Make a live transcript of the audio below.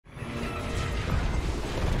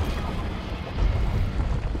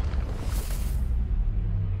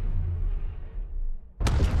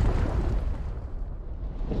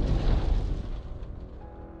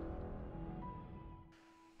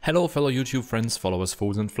Hello fellow YouTube friends, followers,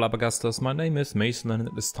 foes and flabbergasters, my name is Mason and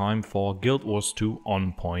it is time for Guild Wars 2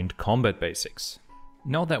 On Point Combat Basics.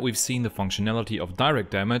 Now that we've seen the functionality of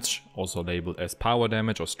direct damage, also labeled as power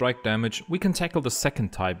damage or strike damage, we can tackle the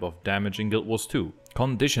second type of damage in Guild Wars 2,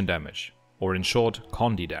 condition damage, or in short,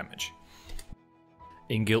 condi damage.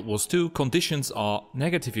 In Guild Wars 2, conditions are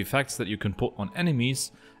negative effects that you can put on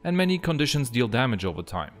enemies, and many conditions deal damage over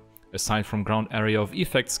time. Aside from ground area of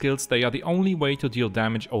effect skills, they are the only way to deal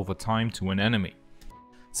damage over time to an enemy.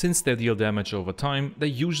 Since they deal damage over time, they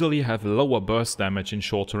usually have lower burst damage in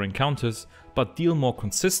shorter encounters, but deal more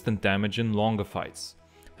consistent damage in longer fights.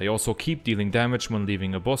 They also keep dealing damage when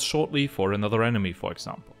leaving a boss shortly for another enemy, for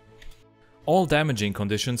example. All damaging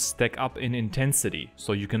conditions stack up in intensity,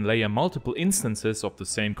 so you can layer multiple instances of the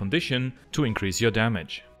same condition to increase your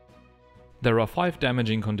damage. There are 5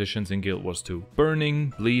 damaging conditions in Guild Wars 2: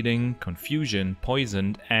 Burning, Bleeding, Confusion,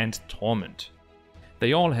 Poisoned and Torment.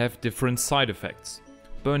 They all have different side effects.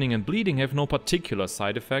 Burning and Bleeding have no particular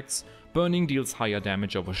side effects. Burning deals higher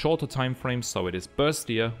damage over shorter time frames, so it is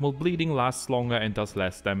burstier, while Bleeding lasts longer and does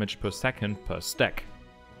less damage per second per stack.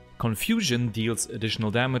 Confusion deals additional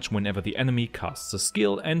damage whenever the enemy casts a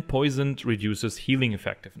skill, and Poisoned reduces healing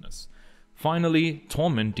effectiveness. Finally,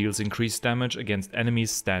 Torment deals increased damage against enemies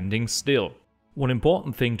standing still. One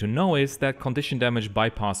important thing to know is that condition damage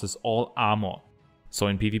bypasses all armor. So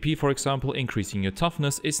in PvP, for example, increasing your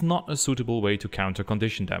toughness is not a suitable way to counter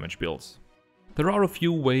condition damage builds. There are a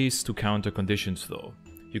few ways to counter conditions though.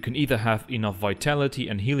 You can either have enough vitality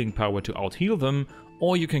and healing power to out-heal them,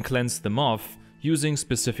 or you can cleanse them off using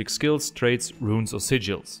specific skills, traits, runes or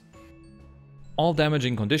sigils. All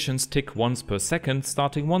damaging conditions tick once per second,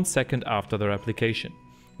 starting 1 second after their application.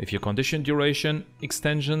 If your condition duration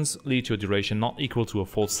extensions lead to a duration not equal to a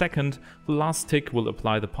full second, the last tick will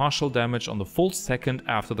apply the partial damage on the full second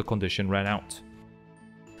after the condition ran out.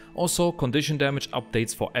 Also, condition damage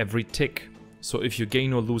updates for every tick. So if you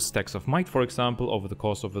gain or lose stacks of might, for example, over the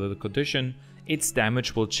course of the condition, its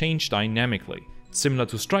damage will change dynamically. Similar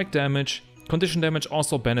to strike damage, condition damage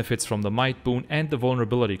also benefits from the might boon and the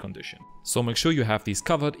vulnerability condition. So make sure you have these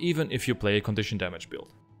covered even if you play a condition damage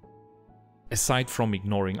build. Aside from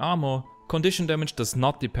ignoring armor, condition damage does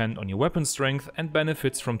not depend on your weapon strength and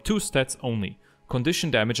benefits from 2 stats only: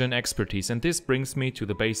 condition damage and expertise, and this brings me to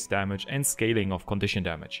the base damage and scaling of condition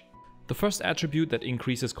damage. The first attribute that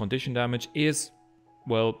increases condition damage is,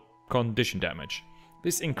 well, condition damage.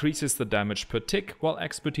 This increases the damage per tick, while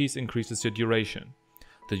expertise increases your duration.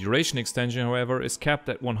 The duration extension, however, is capped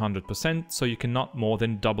at 100%, so you cannot more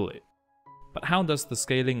than double it. But how does the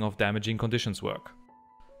scaling of damaging conditions work?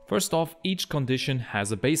 First off, each condition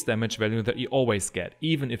has a base damage value that you always get,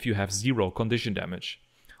 even if you have 0 condition damage.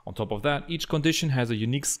 On top of that, each condition has a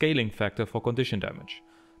unique scaling factor for condition damage.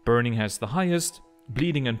 Burning has the highest,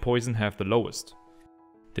 Bleeding and Poison have the lowest.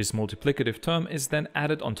 This multiplicative term is then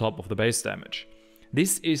added on top of the base damage.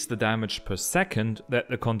 This is the damage per second that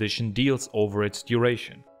the condition deals over its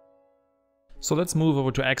duration. So let's move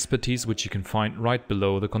over to expertise, which you can find right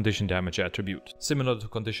below the condition damage attribute. Similar to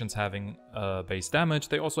conditions having base damage,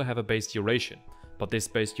 they also have a base duration, but this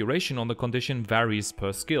base duration on the condition varies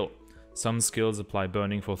per skill. Some skills apply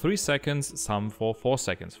burning for 3 seconds, some for 4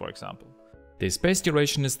 seconds, for example. This base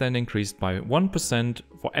duration is then increased by 1%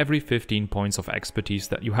 for every 15 points of expertise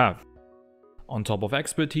that you have. On top of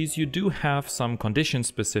expertise, you do have some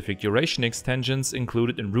condition-specific duration extensions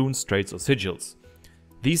included in runes, traits or sigils.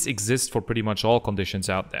 These exist for pretty much all conditions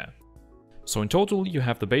out there. So in total, you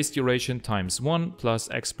have the base duration times 1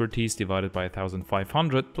 plus expertise divided by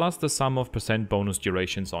 1500 plus the sum of percent bonus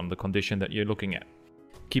durations on the condition that you're looking at.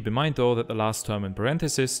 Keep in mind though that the last term in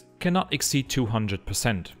parentheses cannot exceed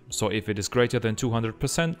 200%, so if it is greater than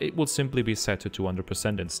 200%, it will simply be set to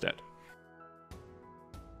 200% instead.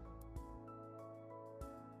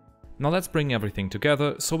 Now let's bring everything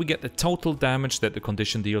together so we get the total damage that the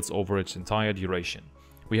condition deals over its entire duration.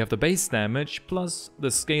 We have the base damage plus the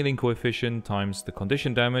scaling coefficient times the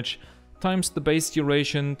condition damage times the base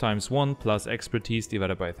duration times 1 plus expertise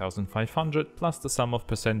divided by 1500 plus the sum of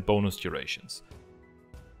percent bonus durations.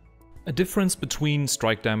 A difference between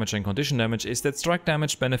strike damage and condition damage is that strike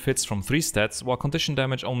damage benefits from 3 stats while condition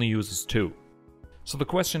damage only uses 2. So the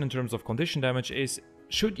question in terms of condition damage is,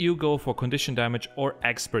 should you go for condition damage or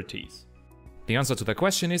expertise? The answer to the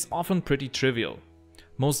question is often pretty trivial.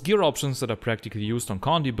 Most gear options that are practically used on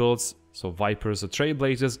condi builds, so Vipers or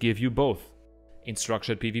Trailblazers, give you both. In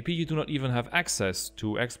structured PvP you do not even have access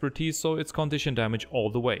to expertise, so it's condition damage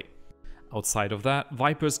all the way. Outside of that,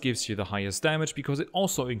 Vipers gives you the highest damage because it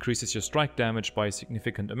also increases your strike damage by a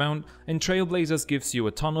significant amount, and Trailblazers gives you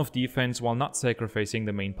a ton of defense while not sacrificing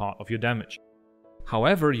the main part of your damage.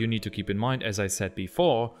 However, you need to keep in mind, as I said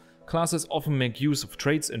before, classes often make use of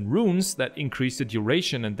traits and runes that increase the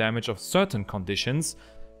duration and damage of certain conditions,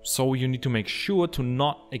 so you need to make sure to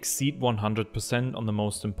not exceed 100% on the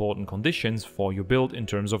most important conditions for your build in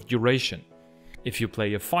terms of duration. If you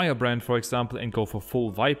play a Firebrand, for example, and go for full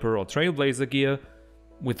Viper or Trailblazer gear,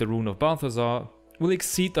 with the Rune of Balthazar, will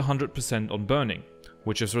exceed the 100% on burning,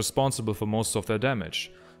 which is responsible for most of their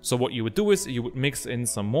damage. So what you would do is you would mix in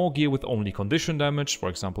some more gear with only condition damage, for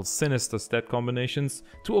example sinister stat combinations,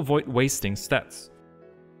 to avoid wasting stats.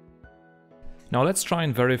 Now let's try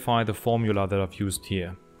and verify the formula that I've used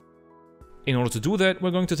here. In order to do that, we're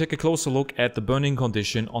going to take a closer look at the burning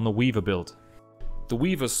condition on the Weaver build. The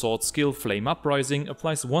Weaver's sword skill Flame Uprising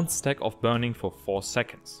applies 1 stack of burning for 4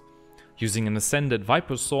 seconds. Using an Ascended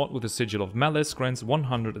Viper sword with a Sigil of Malice grants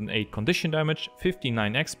 108 condition damage,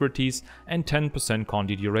 59 expertise and 10%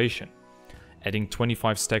 condi duration. Adding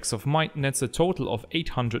 25 stacks of might nets a total of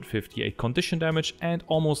 858 condition damage and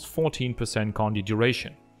almost 14% condi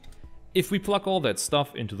duration. If we plug all that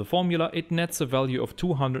stuff into the formula, it nets a value of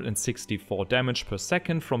 264 damage per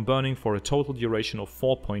second from burning for a total duration of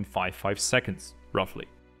 4.55 seconds, roughly.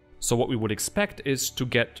 So what we would expect is to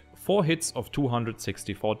get 4 hits of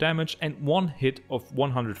 264 damage and 1 hit of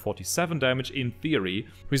 147 damage in theory,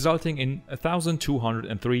 resulting in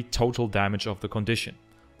 1203 total damage of the condition.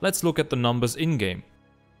 Let's look at the numbers in-game.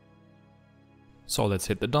 So let's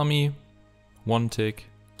hit the dummy. 1 tick,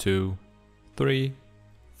 2, 3,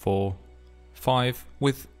 4, 5,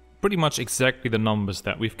 with pretty much exactly the numbers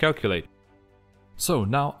that we've calculated. So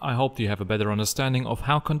now I hope you have a better understanding of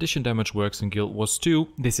how condition damage works in Guild Wars 2.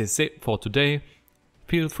 This is it for today.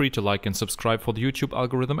 Feel free to like and subscribe for the YouTube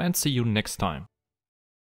algorithm and see you next time.